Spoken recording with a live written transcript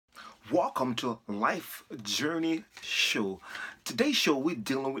Welcome to Life Journey Show. Today's show we're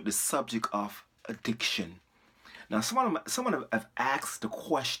dealing with the subject of addiction. Now, someone have asked the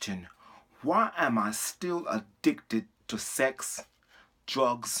question, why am I still addicted to sex,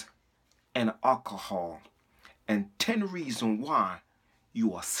 drugs, and alcohol? And 10 reasons why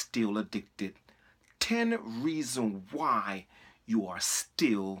you are still addicted. 10 reasons why you are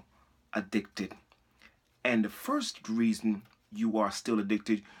still addicted. And the first reason you are still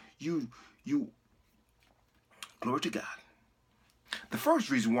addicted, you glory to God. The first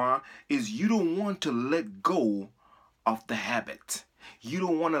reason why is you don't want to let go of the habit. You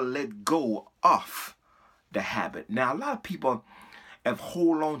don't want to let go of the habit. Now, a lot of people have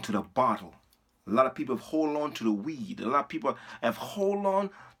hold on to the bottle. A lot of people have hold on to the weed. A lot of people have hold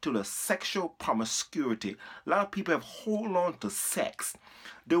on to the sexual promiscuity. A lot of people have hold on to sex.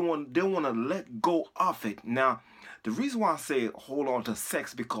 They want to let go of it. Now, the reason why I say hold on to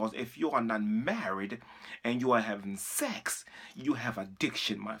sex, because if you are not married and you are having sex, you have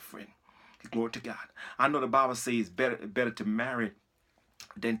addiction, my friend. Glory to God. I know the Bible says better to marry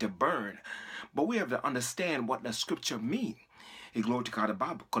than to burn, but we have to understand what the scripture means. Glory to God, the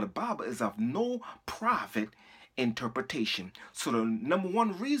Bible, because the Bible is of no private interpretation. So the number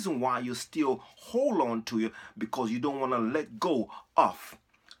one reason why you still hold on to it, because you don't want to let go of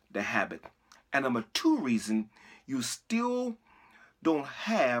the habit. And number two reason, you still don't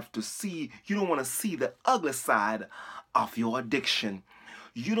have to see, you don't want to see the ugly side of your addiction.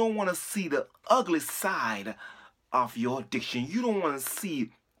 You don't want to see the ugly side of your addiction. You don't want to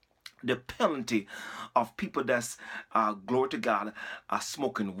see the penalty of people that's, glory to God,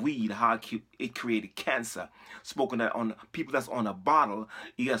 smoking weed, how it created cancer. Smoking that on people that's on a bottle,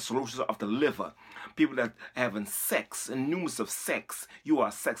 you got cirrhosis of the liver. People that having sex and numerous of sex, you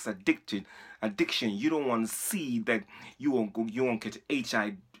are sex addicted. You don't want to see that you won't get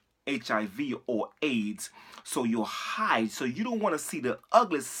HIV or AIDS, so you hide. So you don't want to see the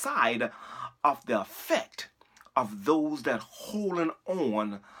ugly side of the effect of those that holding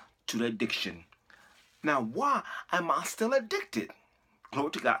on to the addiction. Now, why am I still addicted?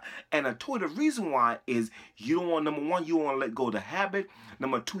 Glory to God. And I told you the reason why is you don't want, number one, you want to let go of the habit.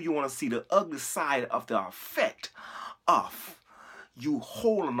 Number two, you want to see the ugly side of the effect of you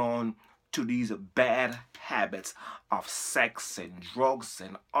holding on to these bad habits of sex and drugs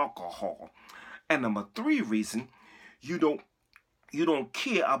and alcohol. And number three reason, you don't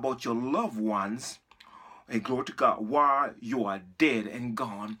care about your loved ones. And glory to God, while you are dead and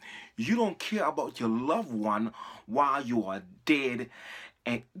gone. You don't care about your loved one while you are dead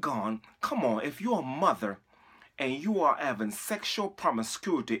and gone. Come on, if you're a mother and you are having sexual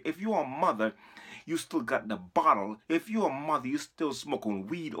promiscuity, if you're a mother, you still got the bottle. If you're a mother, you still smoking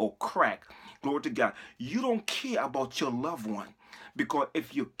weed or crack. Glory to God. You don't care about your loved one. Because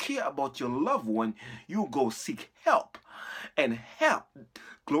if you care about your loved one, you go seek help. And help,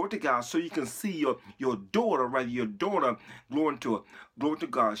 glory to God, so you can see your daughter, rather your daughter going to a, glory to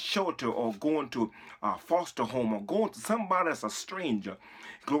God, shelter, or going to a foster home, or going to somebody that's a stranger.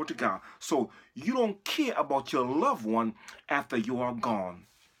 Glory to God. So you don't care about your loved one after you are gone.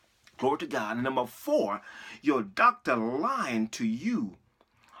 Glory to God. And number four, your doctor lying to you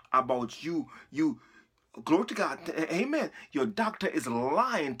about you. Glory to God. Amen. Your doctor is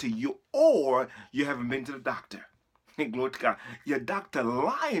lying to you, or you haven't been to the doctor. Glory to God. Your doctor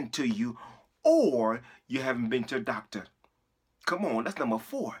lying to you, or you haven't been to the doctor. Come on, that's number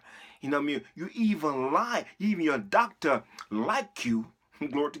four. You know what I mean? You even lie. Even your doctor like you,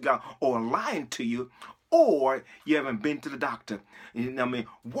 glory to God, or lying to you, or you haven't been to the doctor. You know what I mean?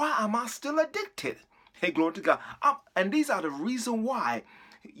 Why am I still addicted? Hey, glory to God. And these are the reason why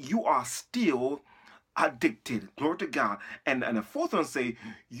you are still addicted. Glory to God. And the fourth one say,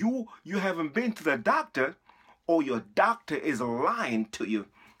 you haven't been to the doctor, or your doctor is lying to you.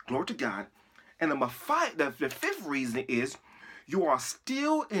 Glory to God. And number five, the fifth reason is you are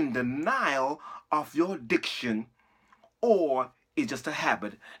still in denial of your addiction, or it's just a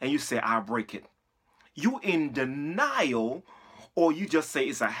habit, and you say, I'll break it. You in denial, or you just say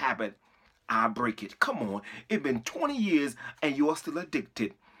it's a habit, I'll break it. Come on. It's been 20 years and you are still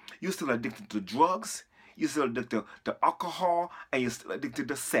addicted. You're still addicted to drugs, you're still addicted to alcohol, and you're still addicted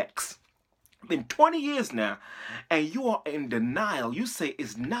to sex. Been 20 years now, and you are in denial. You say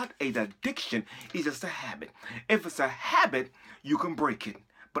it's not an addiction, it's just a habit. If it's a habit, you can break it.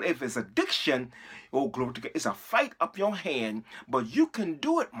 But if it's addiction, oh, glory to God, it's a fight up your hand, but you can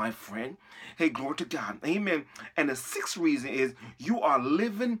do it, my friend. Hey, glory to God. Amen. And the sixth reason is you are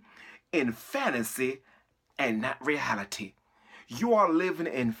living in fantasy and not reality. You are living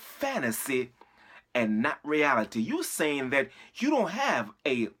in fantasy and not reality. You're saying that you don't have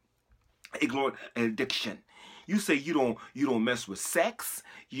a Ignore addiction. You say you don't mess with sex.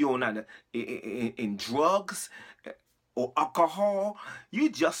 You don't not in drugs or alcohol.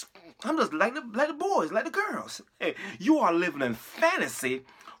 I'm just like the boys, like the girls. Hey, you are living in fantasy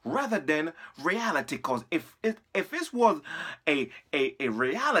rather than reality. Because if this was a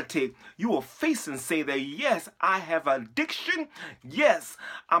reality, you will face and say that yes, I have addiction. Yes,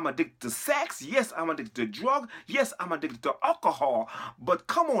 I'm addicted to sex. Yes, I'm addicted to drug. Yes, I'm addicted to alcohol. But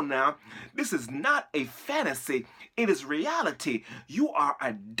come on now, this is not a fantasy. It is reality. You are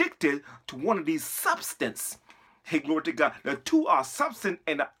addicted to one of these substances. Hey, glory to God. The two are substance,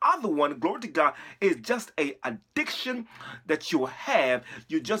 and the other one, glory to God, is just a addiction that you have.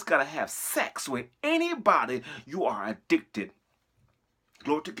 You just gotta have sex with anybody. You are addicted.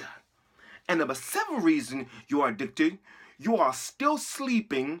 Glory to God. And number 7 reason you are addicted, you are still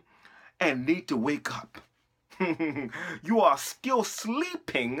sleeping and need to wake up. You are still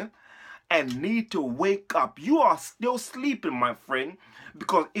sleeping and need to wake up. You are still sleeping, my friend,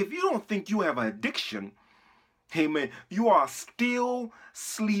 because if you don't think you have an addiction, amen, you are still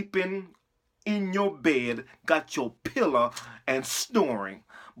sleeping in your bed, got your pillow and snoring.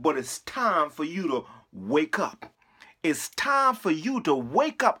 But it's time for you to wake up. It's time for you to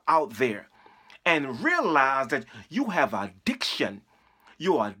wake up out there and realize that you have addiction.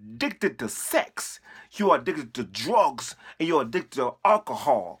 You're addicted to sex. You're addicted to drugs. And you're addicted to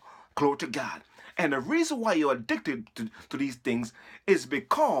alcohol. Glory to God. And the reason why you're addicted to these things is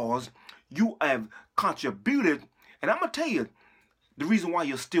because you have contributed. And I'm going to tell you the reason why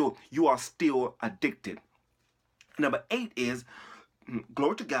you are still addicted. Number 8 is,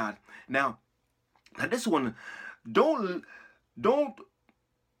 glory to God. Now this one, don't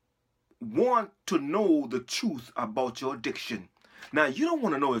want to know the truth about your addiction. Now, you don't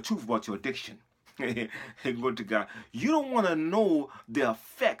want to know the truth about your addiction. Hey, glory to God. You don't want to know the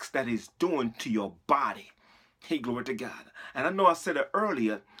effects that it's doing to your body. Hey, glory to God. And I know I said it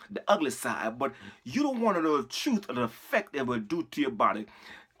earlier, the ugly side, but you don't want to know the truth of the effect it will do to your body.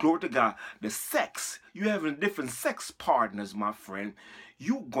 Glory to God. The sex, you having different sex partners, my friend,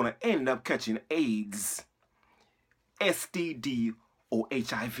 you're going to end up catching AIDS, STD, or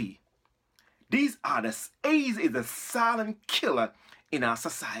HIV. AIDS is a silent killer in our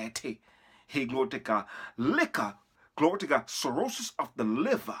society. Hey, glory to God. Liquor, glory to God. Cirrhosis of the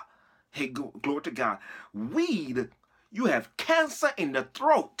liver. Hey, glory to God. Weed, you have cancer in the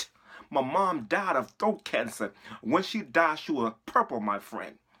throat. My mom died of throat cancer. When she died, she was purple, my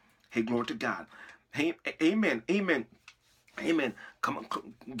friend. Hey, glory to God. Hey, amen, amen, amen. Come on,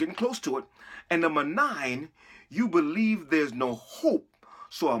 getting close to it. And number 9, you believe there's no hope,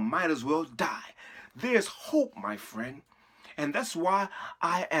 so I might as well die. There's hope, my friend. And that's why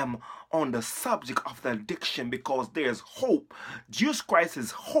I am on the subject of the addiction, because there's hope. Jesus Christ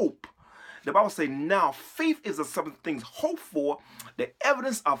is hope. The Bible says, now faith is the substance of things hoped for, the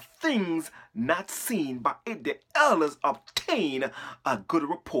evidence of things not seen. By it the elders obtain a good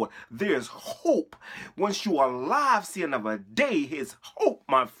report. There's hope. Once you are alive, see another day, here's hope,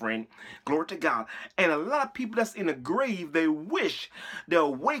 my friend. Glory to God. And a lot of people that's in the grave, they wish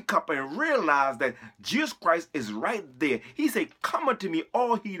they'll wake up and realize that Jesus Christ is right there. He said, come unto me,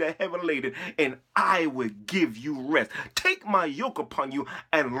 all ye that heavy laden, and I will give you rest. Take my yoke upon you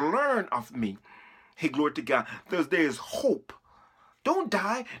and learn of me. Hey, glory to God. There's hope. Don't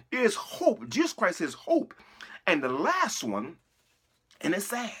die. There's hope. Jesus Christ is hope. And the last one, and it's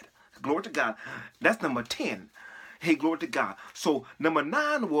sad. Glory to God. That's number 10. Hey, glory to God. So number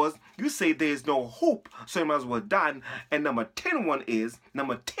 9 was, you say there's no hope, so you might as well die. And number 10 one is,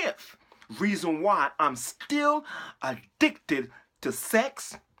 number 10th reason why I'm still addicted to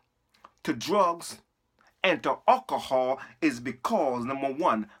sex, to drugs, and to alcohol is because, number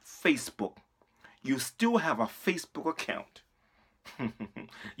 1, Facebook. You still have a Facebook account.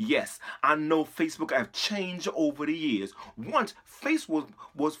 Yes, I know Facebook have changed over the years. Once, Facebook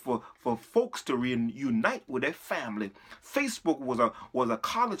was for folks to reunite with their family. Facebook was a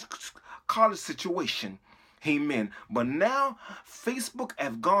college situation. Amen. But now, Facebook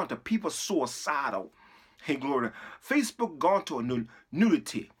have gone to people suicidal. Hey, glory. Facebook gone to a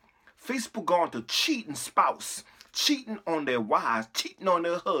nudity. Facebook gone to cheating spouse, cheating on their wives, cheating on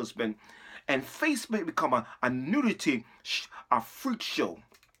their husband. And Facebook become a nudity, a freak show.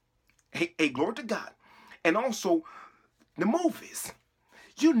 Hey, glory to God. And also, the movies.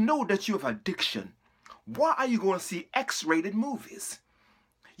 You know that you have addiction. Why are you going to see X-rated movies?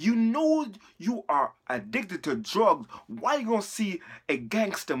 You know you are addicted to drugs. Why are you going to see a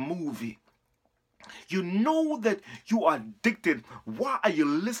gangster movie? You know that you are addicted. Why are you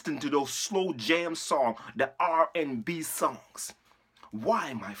listening to those slow jam songs, the R&B songs?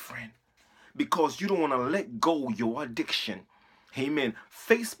 Why, my friend? because you don't want to let go your addiction. Amen.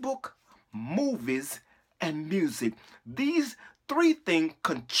 Facebook, movies, and music. These three things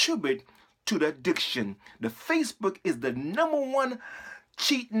contribute to the addiction. The Facebook is the #1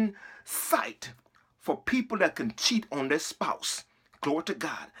 cheating site for people that can cheat on their spouse. Glory to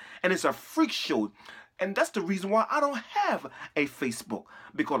God. And it's a freak show. And that's the reason why I don't have a Facebook.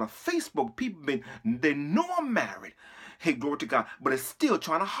 Because on Facebook, people they know I'm married. Hey, glory to God. But they're still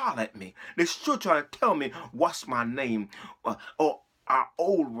trying to holler at me. They're still trying to tell me what's my name. Or how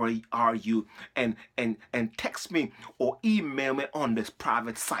old are you? And text me or email me on this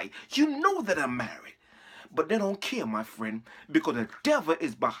private site. You know that I'm married. But they don't care, my friend, because the devil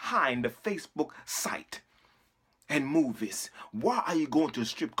is behind the Facebook site and movies. Why are you going to a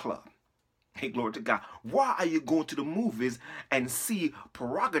strip club? Hey, glory to God. Why are you going to the movies and see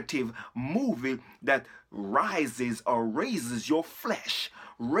prerogative movie that rises or raises your flesh,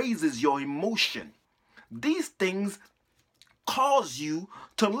 raises your emotion? These things cause you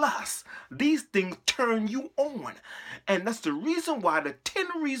to lust. These things turn you on. And that's the reason why, the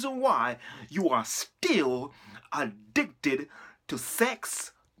 10 reasons why you are still addicted to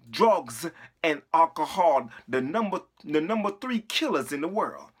sex, drugs, and alcohol. The number 3 killers in the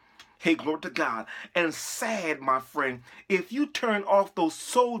world. Hey, glory to God. And sad, my friend, if you turn off those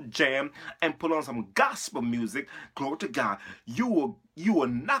soul jam and put on some gospel music, glory to God, you will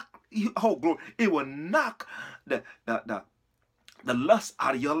knock, oh glory, it will knock the lust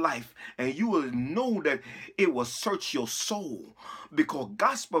out of your life, and you will know that it will search your soul, because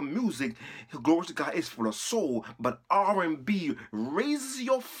gospel music, glory to God, is for the soul, but R&B raises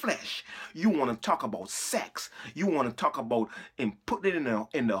your flesh. You want to talk about sex, you want to talk about and put it in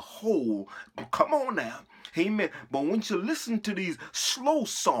the hole. Come on now. Amen. But when you listen to these slow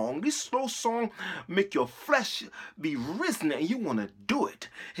songs make your flesh be risen, and you want to do it.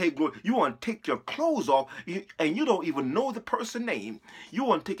 Hey, glory, you want to take your clothes off, and you don't even know the person's name. You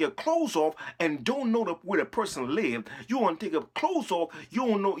want to take your clothes off and don't know where the person lived. You want to take your clothes off. You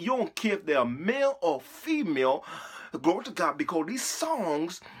don't care if they're male or female. Glory to God, because these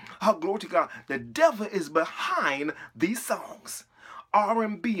songs, glory to God, the devil is behind these songs.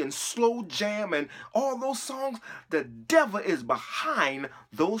 R&B and slow jam and all those songs, the devil is behind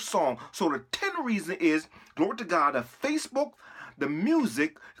those songs. So the 10 reason is, glory to God, the Facebook, the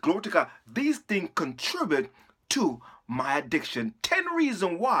music, glory to God, these things contribute to my addiction. 10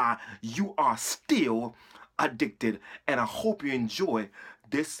 reasons why you are still addicted. And I hope you enjoy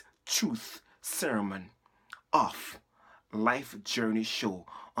this truth sermon of Life Journey Show.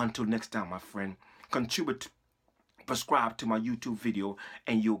 Until next time, my friend, subscribe to my YouTube video,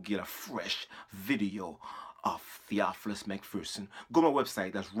 and you'll get a fresh video of Theophilus McPherson. Go to my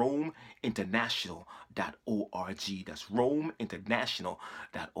website. That's RomeInternational.org. That's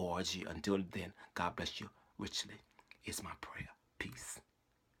RomeInternational.org. Until then, God bless you richly. Is my prayer. Peace.